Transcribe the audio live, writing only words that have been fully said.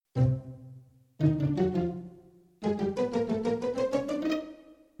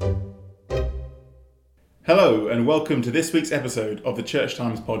Hello and welcome to this week's episode of the Church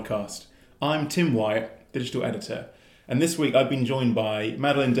Times podcast. I'm Tim Wyatt, digital editor, and this week I've been joined by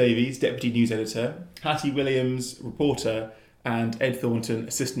Madeline Davies, deputy news editor, Hattie Williams, reporter, and Ed Thornton,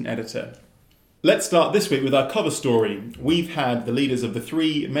 assistant editor. Let's start this week with our cover story. We've had the leaders of the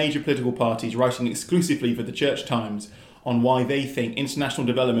three major political parties writing exclusively for the Church Times on why they think international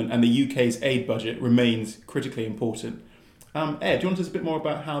development and the UK's aid budget remains critically important. Ed, do you want to tell us a bit more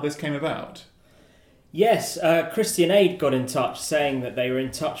about how this came about? Yes, Christian Aid got in touch saying that they were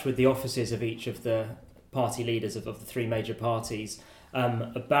in touch with the offices of each of the party leaders of the three major parties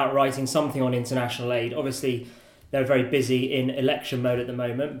about writing something on international aid. Obviously, they're very busy in election mode at the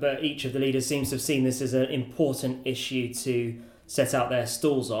moment, but each of the leaders seems to have seen this as an important issue to set out their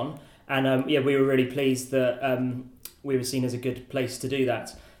stalls on. And we were really pleased that we were seen as a good place to do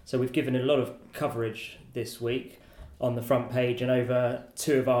that. So we've given it a lot of coverage this week on the front page and over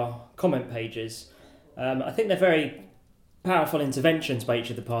two of our comment pages. I think they're very powerful interventions by each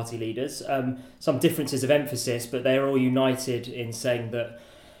of the party leaders. Some differences of emphasis, but they're all united in saying that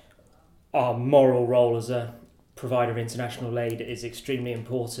our moral role as a provider of international aid is extremely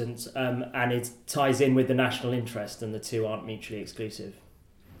important, and it ties in with the national interest, and the two aren't mutually exclusive.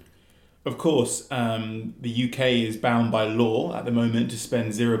 Of course, the UK is bound by law at the moment to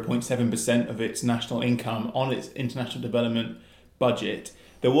spend 0.7% of its national income on its international development budget.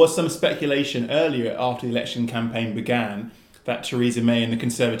 There was some speculation earlier after the election campaign began that Theresa May and the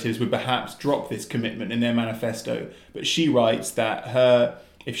Conservatives would perhaps drop this commitment in their manifesto. But she writes that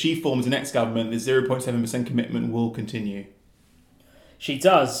if she forms the next government, the 0.7% commitment will continue. She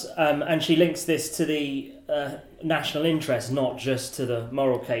does, and she links this to the national interest, not just to the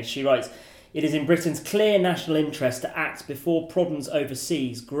moral case. She writes, "It is in Britain's clear national interest to act before problems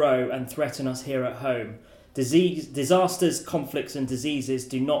overseas grow and threaten us here at home. Disasters, conflicts and diseases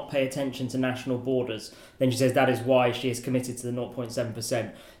do not pay attention to national borders." Then she says that is why she is committed to the 0.7%.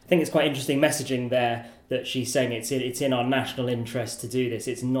 I think it's quite interesting messaging there that she's saying it's in our national interest to do this.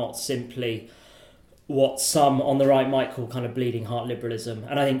 It's not simply what some on the right might call kind of bleeding heart liberalism.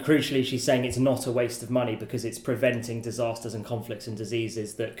 And I think crucially she's saying it's not a waste of money because it's preventing disasters and conflicts and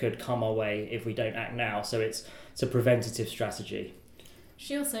diseases that could come our way if we don't act now. So it's a preventative strategy.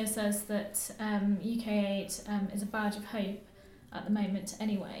 She also says that UK aid is a badge of hope at the moment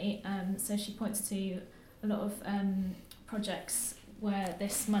anyway. So she points to a lot of projects where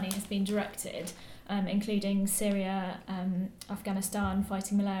this money has been directed, including Syria, Afghanistan,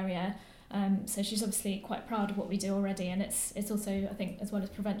 fighting malaria. So she's obviously quite proud of what we do already, and it's also, I think, as well as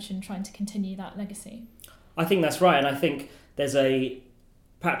prevention, trying to continue that legacy. I think that's right, and I think there's a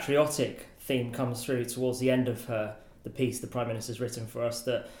patriotic theme comes through towards the end of the piece the Prime Minister's written for us,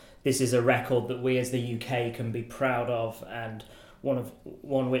 that this is a record that we as the UK can be proud of, and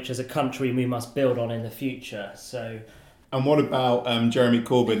one which as a country we must build on in the future. And what about Jeremy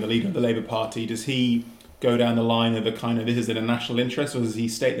Corbyn, the leader of the Labour Party? Does he go down the line of a kind of this is in a national interest, or does he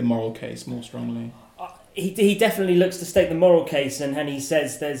state the moral case more strongly? He definitely looks to state the moral case, and he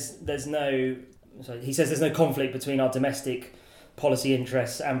says there's no conflict between our domestic policy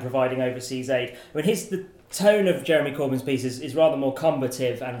interests and providing overseas aid. I mean, the tone of Jeremy Corbyn's piece is rather more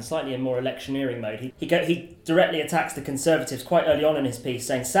combative and slightly in more electioneering mode. He directly attacks the Conservatives quite early on in his piece,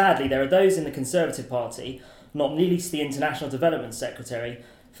 saying, sadly, there are those in the Conservative Party, not least the International Development Secretary,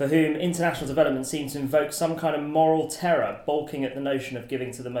 for whom international development seems to invoke some kind of moral terror, balking at the notion of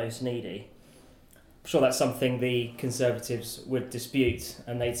giving to the most needy. I'm sure that's something the Conservatives would dispute,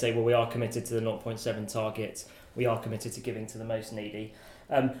 and they'd say, well, we are committed to the 0.7 target, we are committed to giving to the most needy.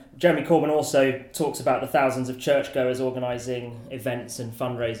 Jeremy Corbyn also talks about the thousands of churchgoers organising events and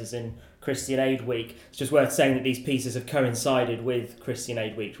fundraisers in Christian Aid Week. It's just worth saying that these pieces have coincided with Christian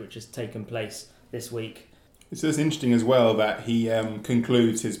Aid Week, which has taken place this week. It's just interesting as well that he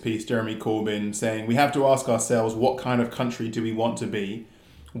concludes his piece, Jeremy Corbyn, saying, "We have to ask ourselves what kind of country do we want to be?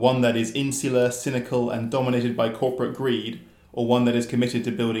 One that is insular, cynical and dominated by corporate greed, or one that is committed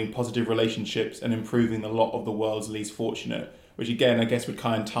to building positive relationships and improving the lot of the world's least fortunate?" Which again, I guess would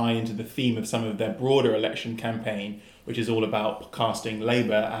kind of tie into the theme of some of their broader election campaign, which is all about casting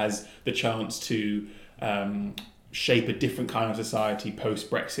Labour as the chance to shape a different kind of society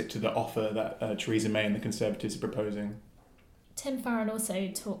post-Brexit to the offer that Theresa May and the Conservatives are proposing. Tim Farron also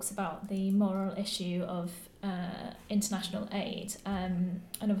talks about the moral issue of international aid, and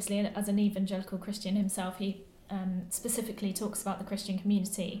obviously as an evangelical Christian himself, he specifically talks about the Christian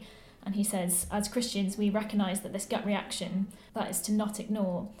community. And he says, as Christians, we recognise that this gut reaction, that is to not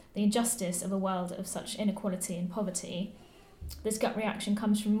ignore the injustice of a world of such inequality and poverty, this gut reaction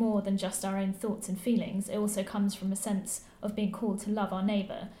comes from more than just our own thoughts and feelings. It also comes from a sense of being called to love our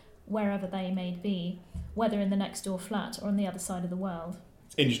neighbour, wherever they may be. whether in the next door flat or on the other side of the world.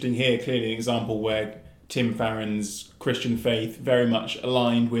 It's interesting here, clearly an example where Tim Farron's Christian faith very much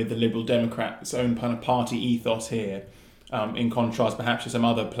aligned with the Liberal Democrats' own kind of party ethos here, in contrast perhaps to some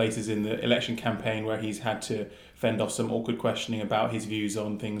other places in the election campaign where he's had to fend off some awkward questioning about his views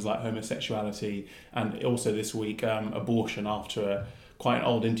on things like homosexuality, and also this week abortion, after quite an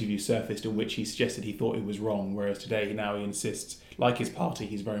old interview surfaced in which he suggested he thought it was wrong, whereas today he insists, like his party,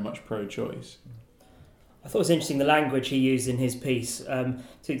 he's very much pro-choice. I thought it was interesting the language he used in his piece,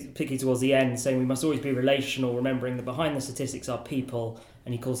 particularly towards the end, saying we must always be relational, remembering that behind the statistics are people,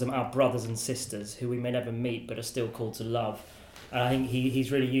 and he calls them our brothers and sisters, who we may never meet but are still called to love. And I think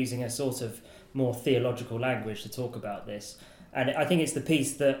he's really using a sort of more theological language to talk about this. And I think it's the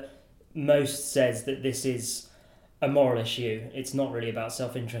piece that most says that this is a moral issue. It's not really about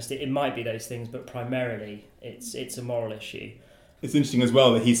self-interest. It might be those things, but primarily it's a moral issue. It's interesting as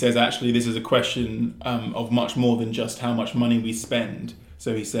well that he says actually this is a question of much more than just how much money we spend.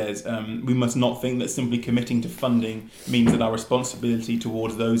 So he says we must not think that simply committing to funding means that our responsibility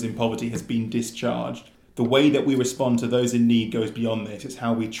towards those in poverty has been discharged. The way that we respond to those in need goes beyond this. It's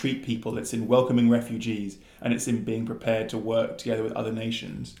how we treat people. It's in welcoming refugees, and it's in being prepared to work together with other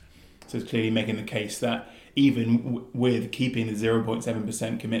nations. So it's clearly making the case that even with keeping the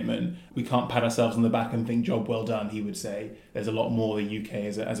 0.7% commitment, we can't pat ourselves on the back and think job well done, he would say. There's a lot more the UK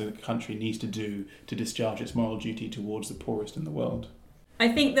as a country needs to do to discharge its moral duty towards the poorest in the world. I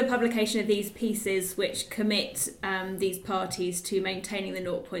think the publication of these pieces which commit these parties to maintaining the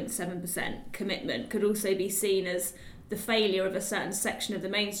 0.7% commitment could also be seen as the failure of a certain section of the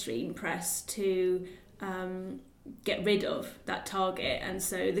mainstream press to get rid of that target. And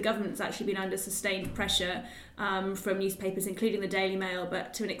so the government's actually been under sustained pressure from newspapers, including the Daily Mail,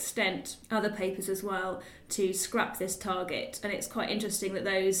 but to an extent other papers as well, to scrap this target. And it's quite interesting that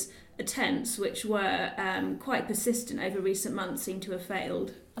those attempts, which were quite persistent over recent months, seem to have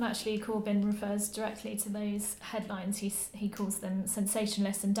failed. And actually Corbyn refers directly to those headlines. He calls them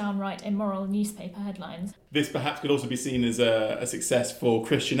sensationalist and downright immoral newspaper headlines. This perhaps could also be seen as a success for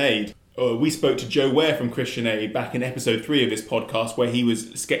Christian Aid. We spoke to Joe Ware from Christian Aid back in episode 3 of this podcast, where he was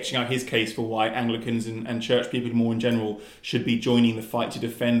sketching out his case for why Anglicans and church people more in general should be joining the fight to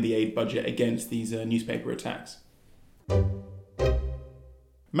defend the aid budget against these newspaper attacks.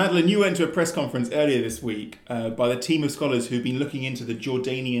 Madeline, you went to a press conference earlier this week by the team of scholars who've been looking into the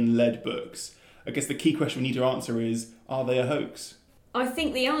Jordanian-led books. I guess the key question we need to answer is, are they a hoax? I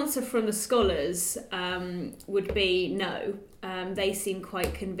think the answer from the scholars would be no. They seem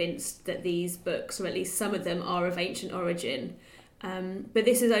quite convinced that these books, or at least some of them, are of ancient origin. But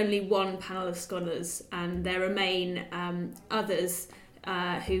this is only one panel of scholars, and there remain others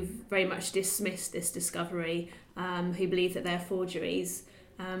who very much dismiss this discovery, who believe that they're forgeries.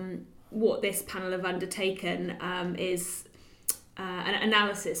 What this panel have undertaken is an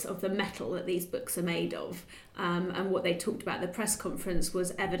analysis of the metal that these books are made of, and what they talked about at the press conference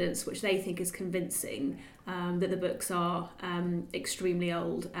was evidence which they think is convincing that the books are extremely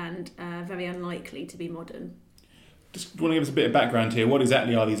old and very unlikely to be modern. Just want to give us a bit of background here. What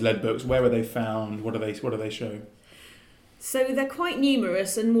exactly are these lead books? Where were they found? What do they show? So they're quite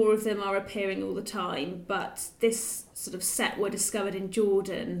numerous, and more of them are appearing all the time, but this sort of set were discovered in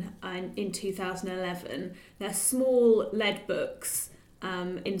Jordan in 2011. They're small lead books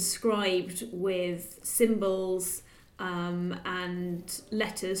inscribed with symbols and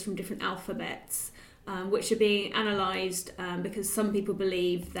letters from different alphabets, which are being analysed because some people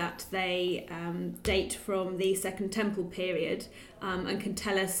believe that they date from the Second Temple period and can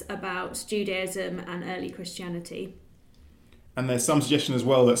tell us about Judaism and early Christianity. And there's some suggestion as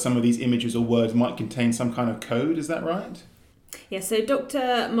well that some of these images or words might contain some kind of code, is that right? Yeah, so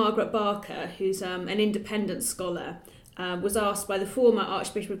Dr. Margaret Barker, who's an independent scholar, was asked by the former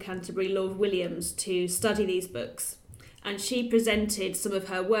Archbishop of Canterbury, Lord Williams, to study these books. And she presented some of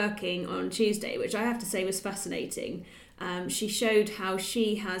her working on Tuesday, which I have to say was fascinating. She showed how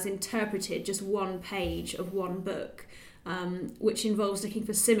she has interpreted just one page of one book, which involves looking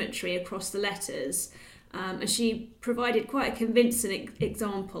for symmetry across the letters. And she provided quite a convincing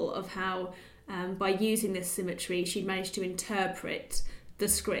example of how, by using this symmetry, she'd managed to interpret the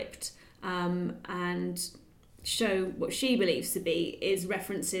script and show what she believes to be is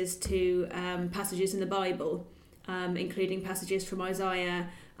references to passages in the Bible, including passages from Isaiah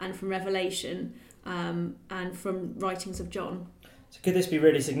and from Revelation and from writings of John. So could this be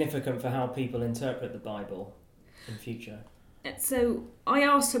really significant for how people interpret the Bible in future? So I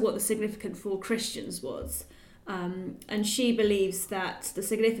asked her what the significance for Christians was, and she believes that the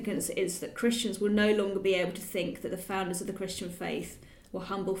significance is that Christians will no longer be able to think that the founders of the Christian faith were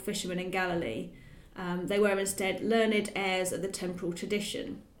humble fishermen in Galilee, They were instead learned heirs of the temporal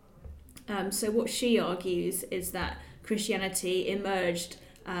tradition. So what she argues is that Christianity emerged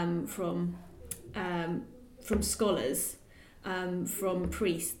from scholars, from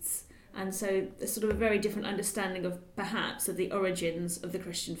priests, and so there's sort of a very different understanding of perhaps of the origins of the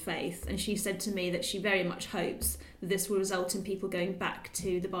Christian faith. And she said to me that she very much hopes that this will result in people going back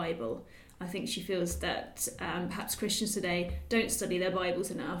to the Bible. I think she feels that perhaps Christians today don't study their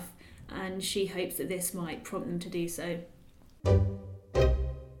Bibles enough, and she hopes that this might prompt them to do so.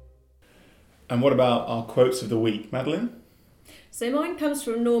 And what about our quotes of the week, Madeline? So mine comes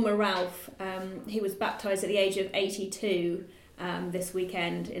from Norma Ralph. He was baptised at the age of 82 this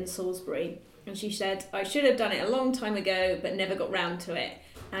weekend in Salisbury. And she said, "I should have done it a long time ago, but never got round to it."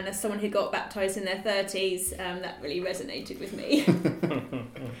 And as someone who got baptised in their 30s, that really resonated with me.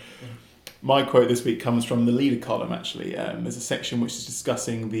 My quote this week comes from the Leader column, actually. There's a section which is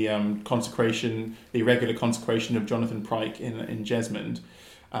discussing the consecration, the irregular consecration of Jonathan Pryke in Jesmond.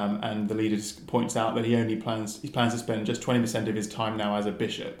 And the Leader points out that he plans to spend just 20% of his time now as a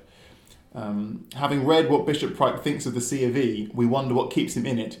bishop. Having read what Bishop Pryke thinks of the C of E, we wonder what keeps him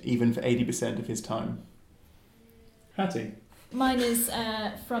in it, even for 80% of his time. Hattie? Mine is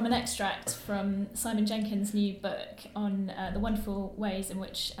from an extract from Simon Jenkins' new book on the wonderful ways in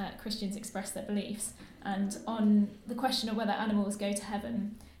which Christians express their beliefs. And on the question of whether animals go to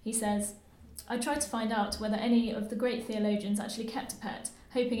heaven, he says, "I tried to find out whether any of the great theologians actually kept a pet,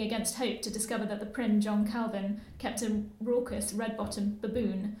 hoping against hope to discover that the prim John Calvin kept a raucous red-bottomed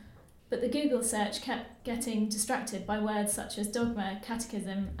baboon. But the Google search kept getting distracted by words such as dogma,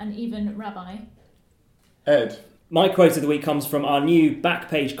 catechism, and even rabbi." Ed? My quote of the week comes from our new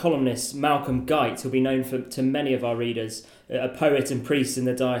back-page columnist, Malcolm Geit, who'll be known to many of our readers, a poet and priest in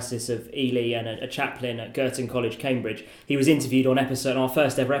the Diocese of Ely and a chaplain at Girton College, Cambridge. He was interviewed on our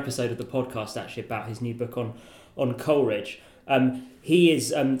first ever episode of the podcast, actually, about his new book on Coleridge. He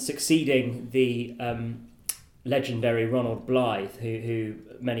is succeeding the legendary Ronald Blythe, who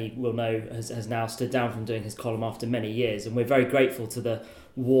many will know has now stood down from doing his column after many years, and we're very grateful to the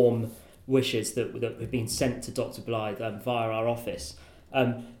warm wishes that have been sent to Dr. Blythe via our office.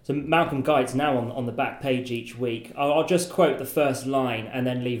 So Malcolm Geit's now on the back page each week. I'll just quote the first line and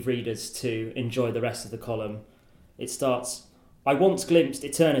then leave readers to enjoy the rest of the column. It starts, "I once glimpsed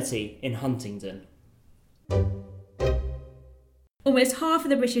eternity in Huntingdon." Almost half of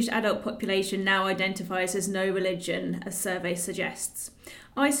the British adult population now identifies as no religion, a survey suggests.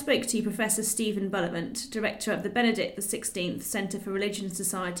 I spoke to Professor Stephen Bullivant, director of the Benedict XVI Centre for Religion and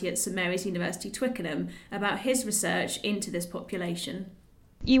Society at St Mary's University, Twickenham, about his research into this population.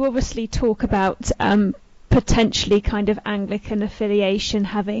 You obviously talk about potentially kind of Anglican affiliation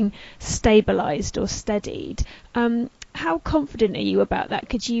having stabilised or steadied. How confident are you about that?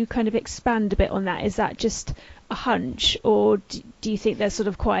 Could you kind of expand a bit on that? Is that just a hunch, or do you think there's sort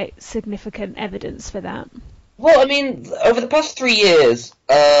of quite significant evidence for that? Well, I mean, over the past 3 years,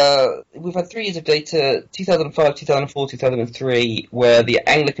 we've had 3 years of data, 2005, 2004, 2003, where the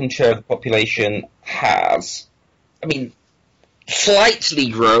Anglican share of the population has, I mean, slightly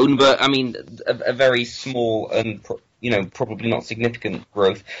grown, but I mean, a very small and, probably not significant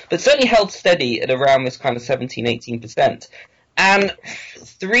growth, but certainly held steady at around this kind of 17, 18%. And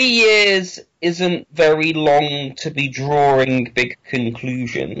 3 years isn't very long to be drawing big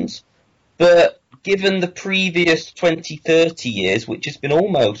conclusions, but given the previous 20, 30 years, which has been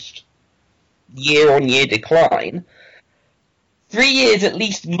almost year-on-year decline, 3 years at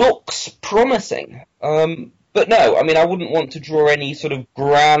least looks promising. But no, I mean, I wouldn't want to draw any sort of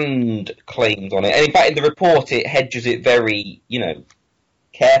grand claims on it. And in fact, in the report, it hedges it very,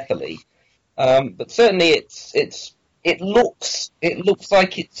 carefully. But certainly it looks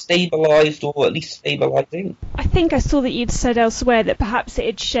like it's stabilised, or at least stabilising. I think I saw that you'd said elsewhere that perhaps it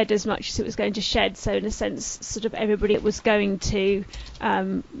had shed as much as it was going to shed, so in a sense sort of everybody it was going to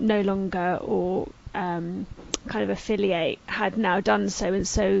no longer or kind of affiliate had now done so, and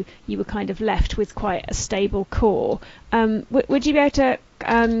so you were kind of left with quite a stable core. Would you be able to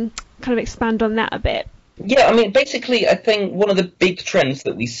kind of expand on that a bit? Yeah, I mean, basically, I think one of the big trends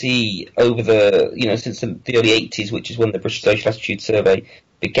that we see over since the early 80s, which is when the British Social Attitude Survey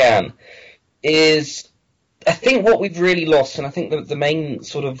began, is I think what we've really lost, and I think that the main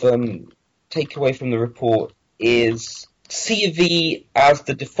sort of takeaway from the report is C of E as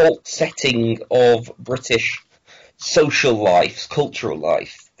the default setting of British social life, cultural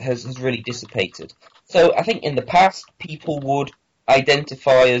life, has really dissipated. So I think in the past, people would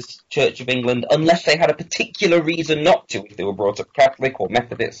identify as Church of England unless they had a particular reason not to, if they were brought up Catholic or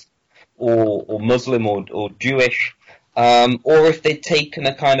Methodist or Muslim or Jewish. or if they'd taken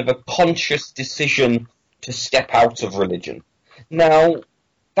a kind of a conscious decision to step out of religion. Now,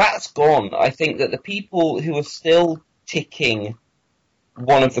 that's gone. I think that the people who are still ticking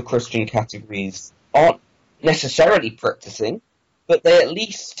one of the Christian categories aren't necessarily practicing, but they at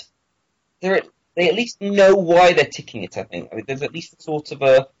least know why they're ticking it. I think there's at least a sort of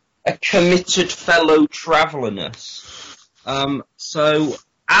a committed fellow travellerness. So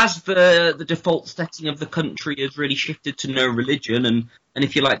as the default setting of the country has really shifted to no religion, and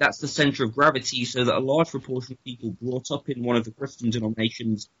if you like, that's the centre of gravity, so that a large proportion of people brought up in one of the Christian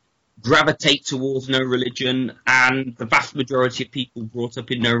denominations gravitate towards no religion, and the vast majority of people brought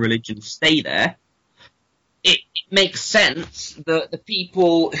up in no religion stay there, it makes sense that the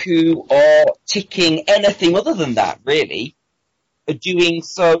people who are ticking anything other than that, really, are doing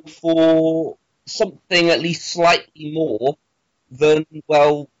so for something at least slightly more than,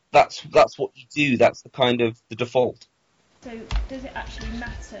 well, that's what you do, that's the kind of the default. So does it actually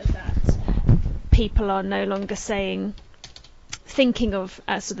matter that people are no longer thinking of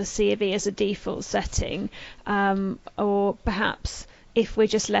sort of C of E as a default setting, or perhaps if we're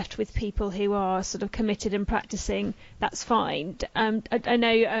just left with people who are sort of committed and practicing, that's fine? I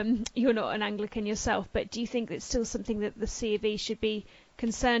know you're not an Anglican yourself, but do you think it's still something that the C of E should be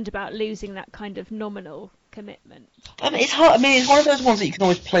concerned about, losing that kind of nominal commitment? It's hard. I mean, it's one of those ones that you can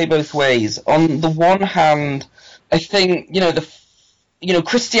always play both ways. On the one hand, I think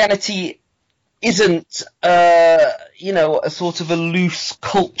Christianity isn't a sort of a loose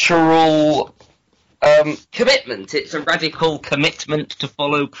cultural commitment. It's a radical commitment to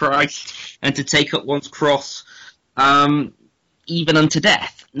follow Christ and to take up one's cross, even unto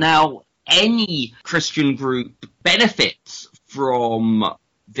death. Now, any Christian group benefits from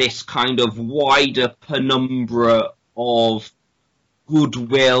this kind of wider penumbra of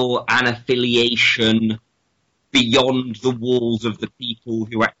goodwill and affiliation beyond the walls of the people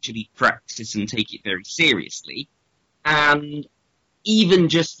who actually practice and take it very seriously. And even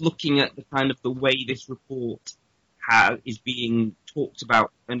just looking at the kind of the way this report is being talked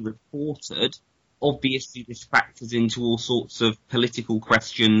about and reported, obviously this factors into all sorts of political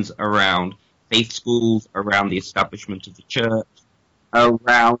questions around faith schools, around the establishment of the church,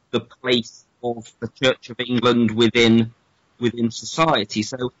 around the place of the Church of England within society.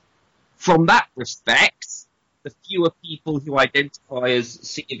 So from that respect, the fewer people who identify as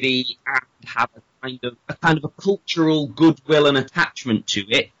C of E and have a kind of a cultural goodwill and attachment to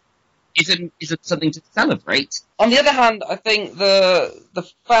it isn't something to celebrate. On the other hand, I think the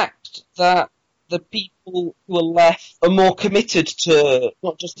fact that the people who are left are more committed to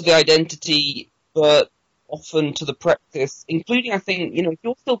not just to the identity, but often to the practice, including, I think, if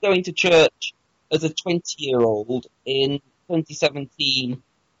you're still going to church as a 20-year-old in 2017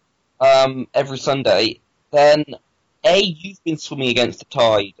 every Sunday, then A, you've been swimming against the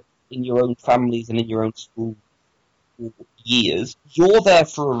tide in your own families and in your own school for years. You're there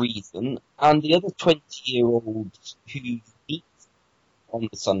for a reason, and the other 20-year-olds who you meet on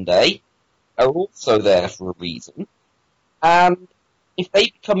the Sunday are also there for a reason. And if they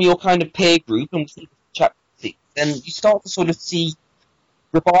become your kind of peer group, and we see this in chapter 6, then you start to sort of see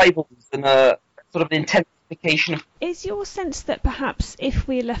revivals and a sort of intensification of... Is your sense that perhaps if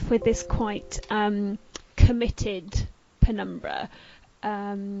we're left with this quite committed penumbra,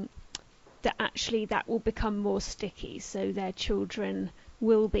 that actually that will become more sticky, so their children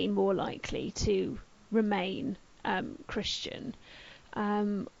will be more likely to remain Christian?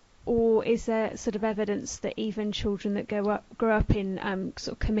 Or is there sort of evidence that even children that grow up in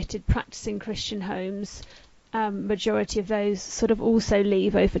sort of committed practicing Christian homes, majority of those sort of also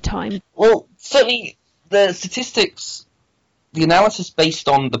leave over time? Well, certainly the statistics, the analysis based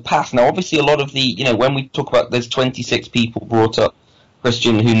on the past. Now, obviously, a lot of the, when we talk about there's 26 people brought up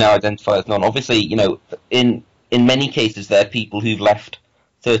Christian who now identify as non, obviously, in many cases, they're people who've left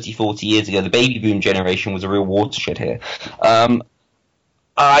 30, 40 years ago. The baby boom generation was a real watershed here.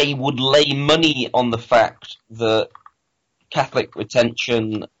 I would lay money on the fact that Catholic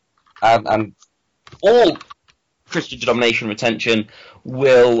retention and all Christian denomination retention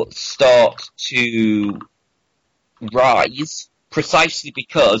will start to rise precisely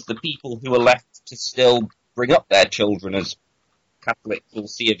because the people who are left to still bring up their children as Catholics or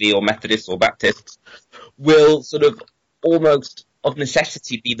C of E or Methodists or Baptists will sort of almost of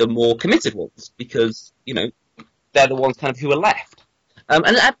necessity be the more committed ones because, they're the ones kind of who are left. And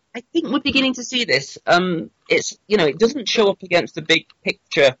I think we're beginning to see this. It's, it doesn't show up against the big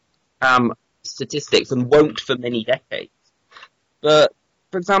picture statistics and won't for many decades. But,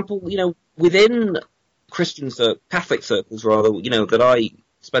 for example, within Catholic circles, rather, that I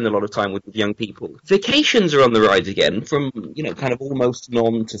spend a lot of time with young people. Vacations are on the rise again, from, kind of almost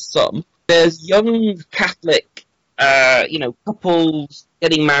none to some. There's young Catholic, couples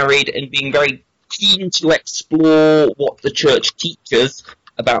getting married and being very keen to explore what the church teaches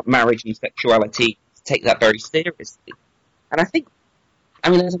about marriage and sexuality, take that very seriously. And I think,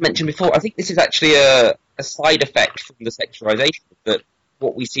 as I mentioned before, I think this is actually a side effect from the secularization, that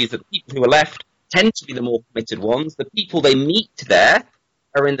what we see is that the people who are left tend to be the more committed ones. The people they meet there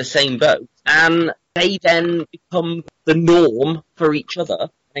are in the same boat, and they then become the norm for each other and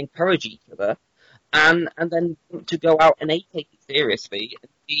encourage each other, and then to go out and take it seriously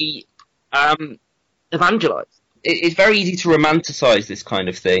and be evangelized. It's very easy to romanticize this kind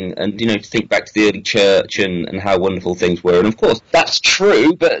of thing and, to think back to the early church and how wonderful things were. And of course, that's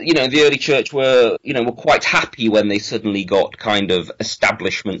true, but, the early church were quite happy when they suddenly got kind of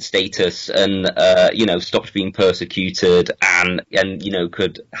establishment status and, stopped being persecuted and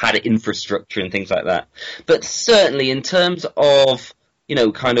had infrastructure and things like that. But certainly in terms of,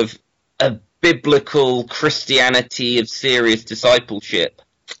 kind of a biblical Christianity of serious discipleship,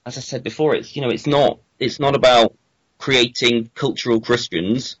 as I said before, it's not about creating cultural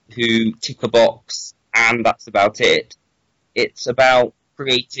Christians who tick a box and that's about it. It's about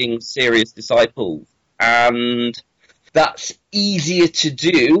creating serious disciples. And that's easier to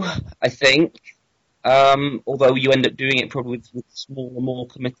do, I think, although you end up doing it probably with smaller, more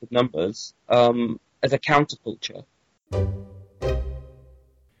committed numbers, as a counterculture.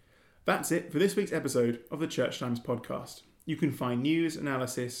 That's it for this week's episode of the Church Times podcast. You can find news,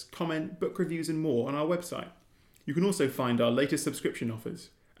 analysis, comment, book reviews and more on our website. You can also find our latest subscription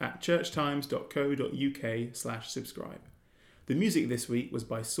offers at churchtimes.co.uk/subscribe. The music this week was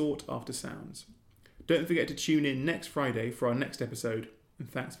by Sought After Sounds. Don't forget to tune in next Friday for our next episode,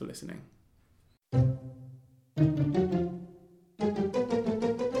 and thanks for listening.